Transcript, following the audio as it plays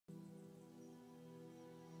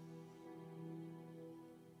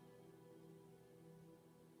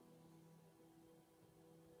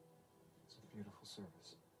beautiful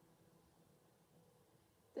service.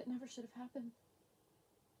 That never should have happened.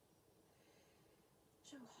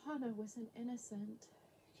 Johanna was an innocent.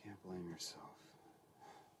 You can't blame yourself.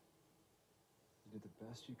 You did the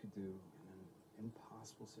best you could do in an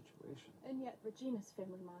impossible situation. And yet Regina's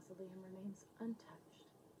family mausoleum remains untouched.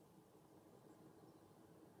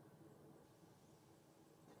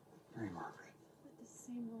 Mary Margaret. I've lived the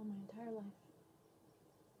same role my entire life.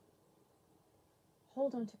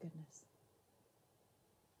 Hold on to goodness.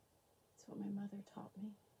 It's what my mother taught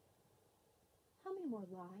me. How many more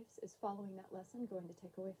lives is following that lesson going to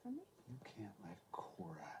take away from me? You can't let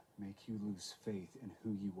Cora make you lose faith in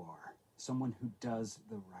who you are. Someone who does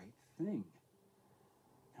the right thing.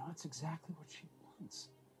 You know, that's exactly what she wants.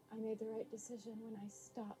 I made the right decision when I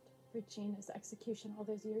stopped Regina's execution all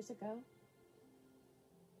those years ago.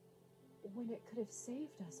 When it could have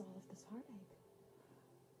saved us all of this heartache.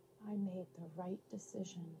 I made the right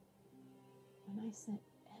decision when I sent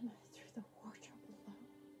Emma through the wardrobe alone,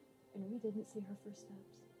 and we didn't see her first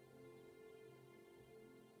steps.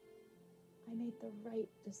 I made the right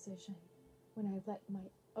decision when I let my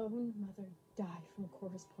own mother die from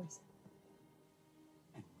Cora's poison.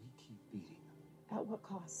 And we keep beating them. At what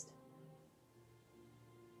cost?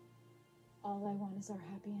 All I want is our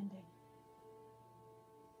happy ending.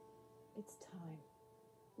 It's time.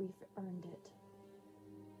 We've earned it.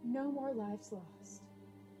 No more lives lost.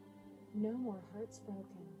 No more hearts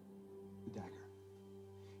broken. The dagger.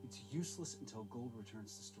 It's useless until gold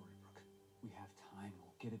returns to Storybrooke. We have time.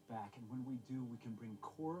 We'll get it back. And when we do, we can bring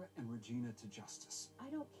Cora and Regina to justice. I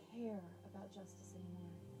don't care about justice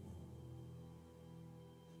anymore.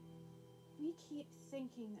 We keep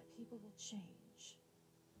thinking that people will change.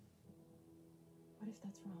 What if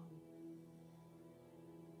that's wrong?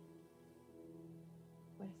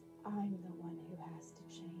 What if I'm the one who has to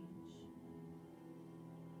change?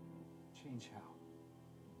 Change how?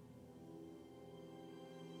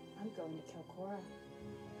 I'm going to kill Cora.